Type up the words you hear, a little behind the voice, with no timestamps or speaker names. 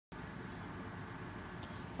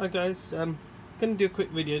Hi guys, going to do a quick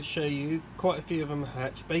video to show you quite a few of them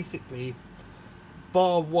hatched. Basically,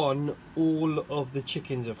 bar one, all of the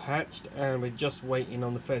chickens have hatched and we're just waiting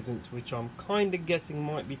on the pheasants, which I'm kind of guessing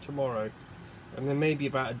might be tomorrow, and then maybe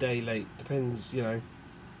about a day late, depends, you know,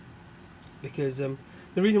 because the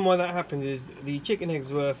reason why that happens is the chicken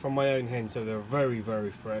eggs were from my own hen, so they're very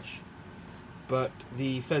fresh, but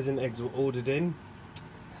the pheasant eggs were ordered in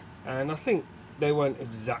and I think they weren't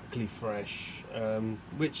exactly fresh,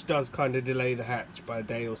 which does kind of delay the hatch by a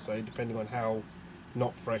day or so, depending on how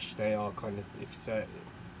not fresh they are, kind of, if you say it,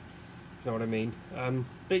 you know what I mean.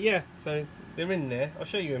 But yeah, so they're in there. I'll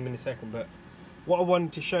show you them in a second, but what I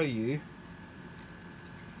wanted to show you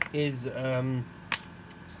is one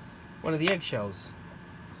of the eggshells.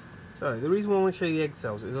 So the reason why I want to show you the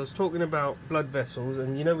eggshells is I was talking about blood vessels,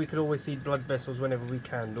 and you know we could always see blood vessels whenever we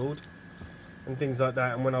candled and things like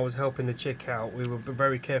that, and when I was helping the chick out we were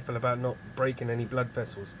very careful about not breaking any blood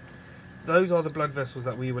vessels. Those are the blood vessels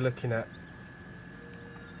that we were looking at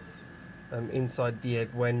inside the egg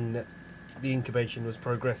when the incubation was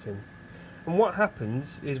progressing. And what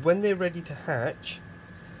happens is when they're ready to hatch,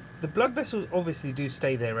 the blood vessels obviously do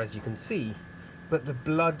stay there, as you can see, but the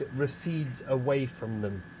blood recedes away from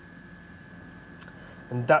them,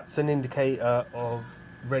 and that's an indicator of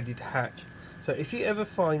ready to hatch. So if you ever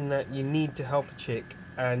find that you need to help a chick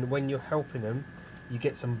and when you're helping them you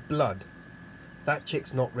get some blood, that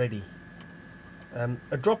chick's not ready.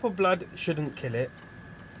 A drop of blood shouldn't kill it,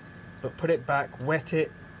 but put it back, wet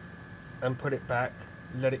it and put it back,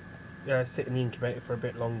 let it sit in the incubator for a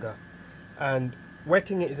bit longer. And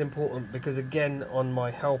wetting it is important because, again, on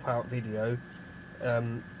my help out video,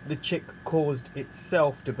 the chick caused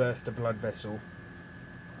itself to burst a blood vessel,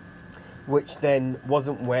 which then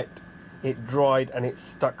wasn't wet. It dried and it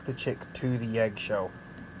stuck the chick to the eggshell.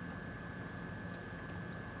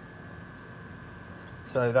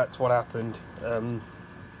 So that's what happened.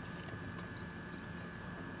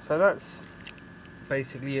 So that's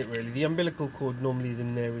basically it, really. The umbilical cord normally is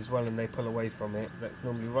in there as well, and they pull away from it. That's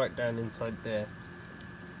normally right down inside there.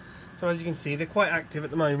 So as you can see, they're quite active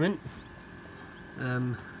at the moment.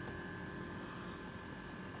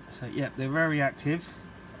 So yeah, they're very active.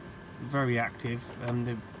 Very active.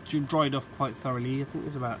 They've dried off quite thoroughly. I think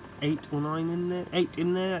there's about 8 or 9 in there. 8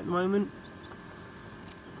 in there at the moment.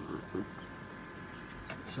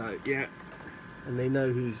 So yeah, and they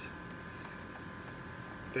know who's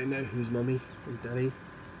mummy and daddy,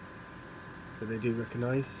 so they do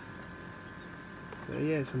recognise. So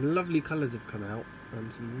yeah, some lovely colours have come out,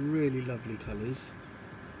 some really lovely colours.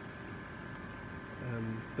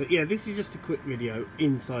 But yeah, this is just a quick video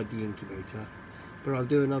inside the incubator, but I'll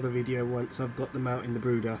do another video once I've got them out in the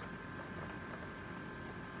brooder.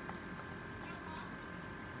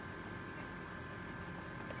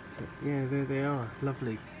 But yeah, there they are,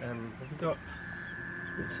 lovely. Have we got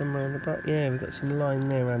some around the back? Yeah, we've got some line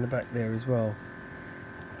there around the back there as well.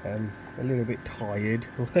 A little bit tired,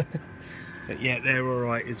 but yeah, they're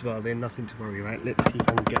alright as well. They're nothing to worry about. Let's see if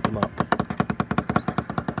I can get them up.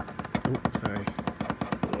 Oh, sorry.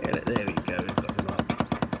 Yeah, there we go, we've got them up.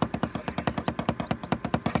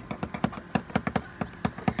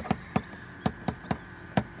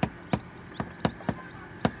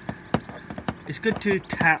 It's good to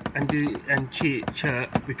tap and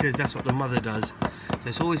chirp because that's what the mother does. So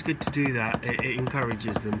it's always good to do that. It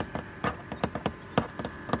encourages them.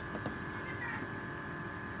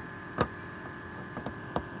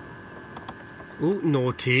 Oh,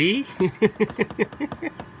 naughty!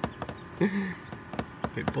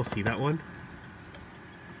 Bit bossy, that one.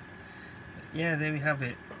 Yeah, there we have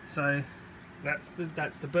it. So that's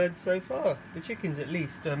the birds so far. The chickens, at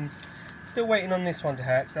least. Still waiting on this one to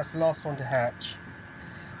hatch. That's the last one to hatch.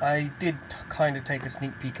 I did kind of take a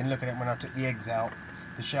sneak peek and look at it when I took the eggs out,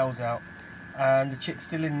 the shells out, and the chick's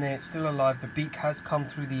still in there. It's still alive. The beak has come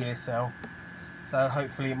through the ear cell, so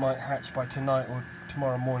hopefully it might hatch by tonight or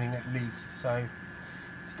tomorrow morning at least. So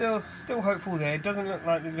still hopeful there. It doesn't look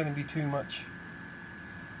like there's going to be too much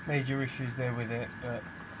major issues there with it, but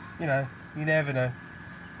you know, you never know.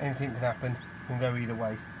 Anything can happen, can go either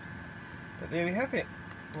way. But there we have it.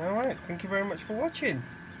 Alright, thank you very much for watching,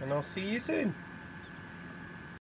 and I'll see you soon.